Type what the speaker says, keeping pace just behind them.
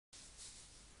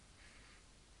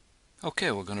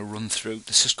Okay, we're going to run through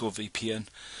the Cisco VPN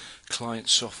client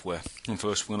software, and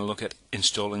first we're going to look at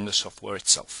installing the software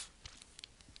itself.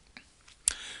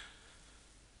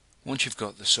 Once you've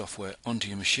got the software onto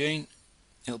your machine,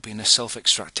 it'll be in a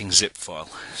self-extracting zip file,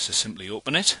 so simply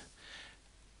open it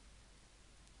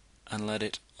and let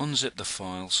it unzip the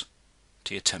files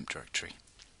to your temp directory.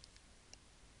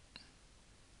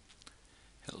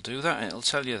 It'll do that and it'll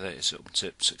tell you that it's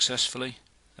unzipped successfully,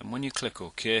 and when you click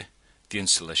OK, the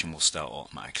installation will start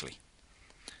automatically.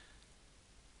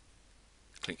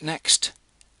 Click Next,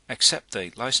 accept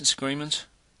the license agreement,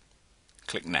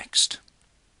 click Next.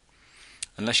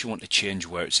 Unless you want to change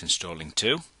where it's installing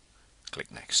to,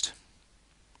 click Next.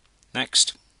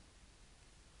 Next,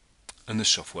 and the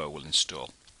software will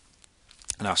install.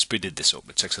 And I've speeded this up,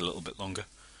 it takes a little bit longer.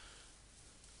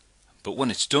 But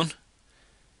when it's done,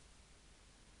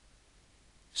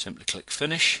 simply click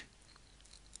Finish,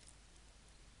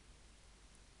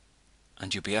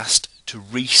 and you'll be asked to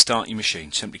restart your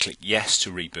machine. Simply click Yes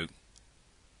to reboot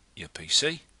your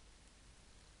PC,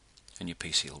 and your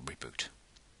PC will reboot.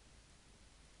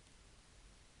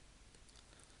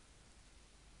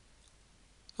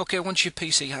 Okay, once your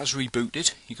PC has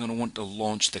rebooted, you're going to want to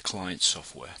launch the client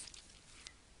software.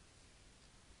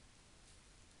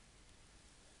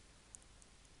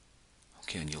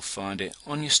 Okay, and you'll find it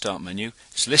on your Start menu.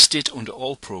 It's listed under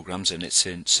All Programs, and it's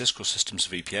in Cisco Systems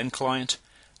VPN Client,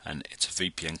 and it's a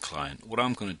VPN client. What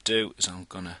I'm going to do is I'm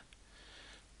going to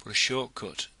put a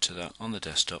shortcut to that on the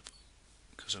desktop,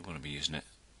 because I'm going to be using it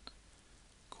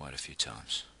quite a few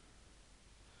times.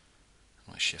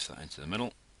 I might shift that into the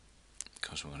middle,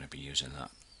 because we're going to be using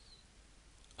that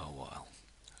a while,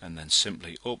 and then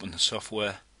simply open the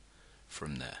software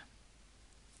from there.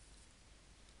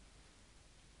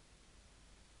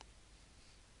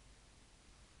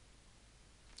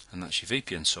 And that's your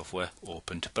VPN software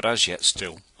opened, but as yet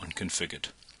still unconfigured.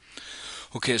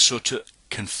 Okay, so to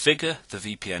configure the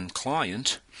VPN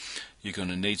client, you're going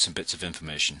to need some bits of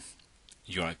information: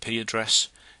 your IP address,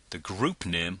 the group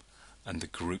name, and the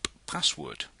group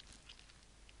password.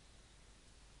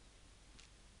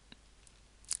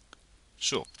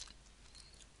 So,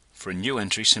 for a new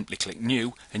entry, simply click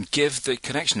New and give the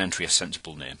connection entry a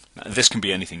sensible name. Now, this can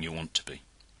be anything you want to be.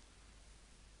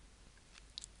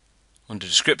 Under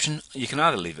Description, you can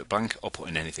either leave it blank or put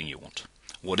in anything you want.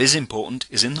 What is important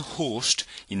is in the host,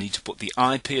 you need to put the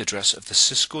IP address of the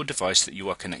Cisco device that you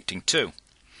are connecting to.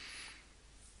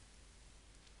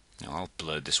 Now I'll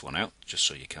blur this one out just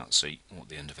so you can't see what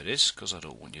the end of it is, because I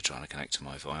don't want you trying to connect to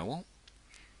my firewall.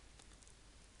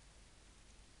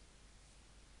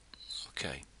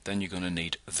 Okay, then you're going to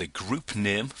need the group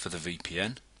name for the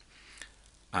VPN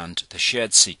and the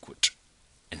shared secret.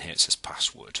 In here it says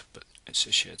password, but it's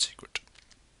a shared secret.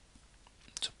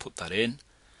 So put that in,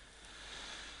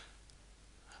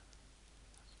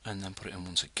 and then put it in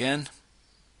once again.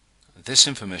 This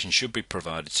information should be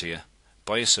provided to you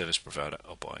by your service provider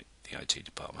or by the IT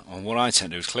department. And what I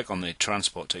tend to do is click on the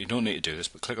transport tab. You don't need to do this,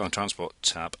 but click on the transport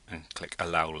tab and click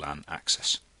Allow LAN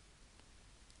access.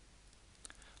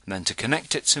 And then to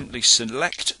connect it, simply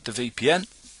select the VPN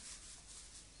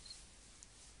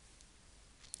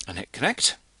and hit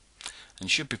connect, and you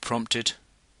should be prompted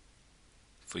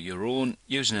for your own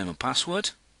username and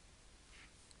password.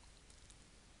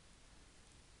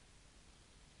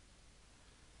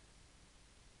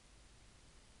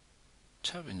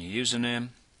 Type in your username,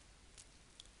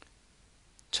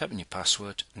 type in your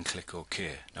password, and click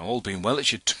OK. Now, all being well, it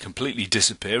should completely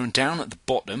disappear, and down at the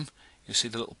bottom you'll see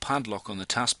the little padlock on the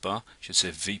taskbar should say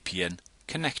VPN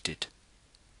connected.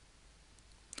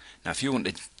 Now if you want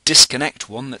to disconnect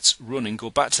one that's running, go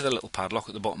back to the little padlock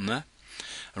at the bottom there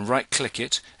and right click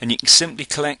it, and you can simply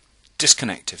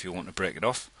disconnect if you want to break it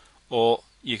off, or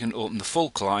you can open the full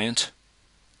client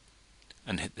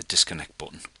and hit the disconnect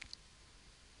button,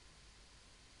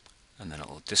 and then it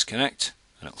will disconnect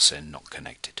and it will say not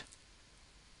connected.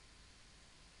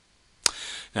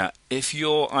 Now, if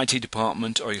your IT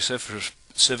department or your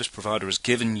service provider has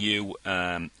given you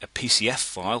a PCF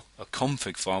file, a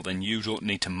config file, then you don't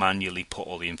need to manually put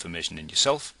all the information in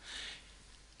yourself.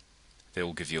 They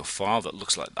will give you a file that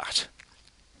looks like that.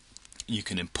 You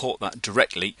can import that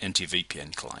directly into your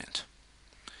VPN client.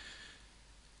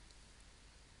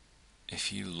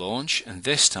 If you launch, and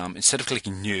this time instead of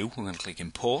clicking New, we're going to click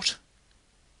Import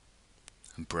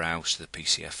and browse to the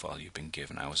PCF file you've been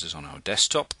given. Ours is on our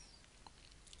desktop.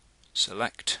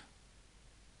 Select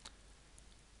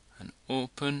and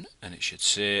open, and it should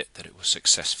say that it was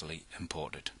successfully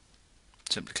imported.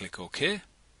 Simply click OK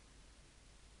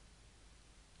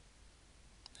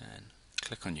and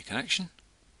click on your connection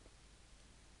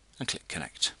and click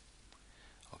Connect.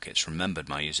 Okay, it's remembered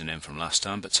my username from last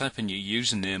time, but type in your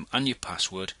username and your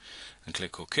password and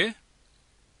click OK,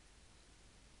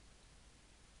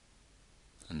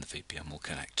 and the VPN will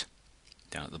connect.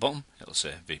 Down at the bottom it'll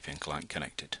say VPN client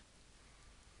connected.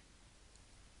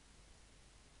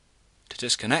 To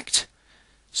disconnect,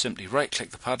 simply right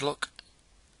click the padlock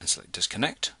and select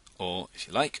disconnect, or if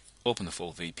you like, open the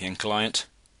full VPN client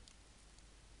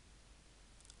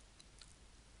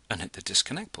and hit the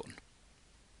disconnect button.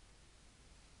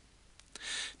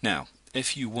 Now,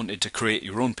 if you wanted to create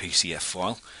your own PCF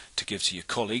file to give to your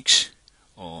colleagues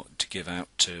or to give out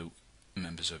to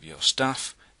members of your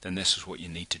staff, then this is what you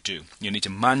need to do. You need to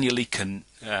manually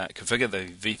configure the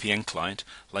VPN client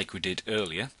like we did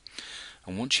earlier,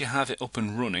 and once you have it up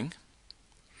and running,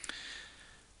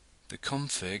 the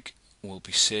config will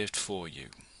be saved for you.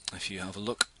 If you have a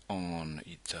look on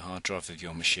the hard drive of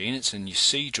your machine, it's in your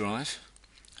C drive,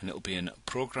 and it'll be in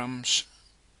Programs,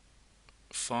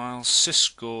 Files,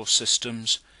 Cisco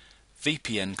Systems,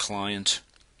 VPN Client,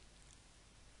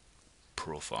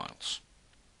 Profiles.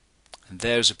 And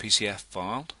there's a PCF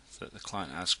file that the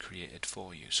client has created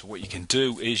for you. So what you can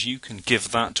do is you can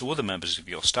give that to other members of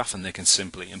your staff and they can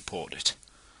simply import it.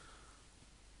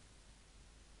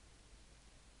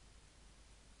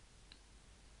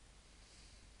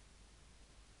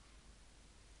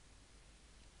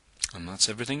 And that's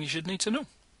everything you should need to know.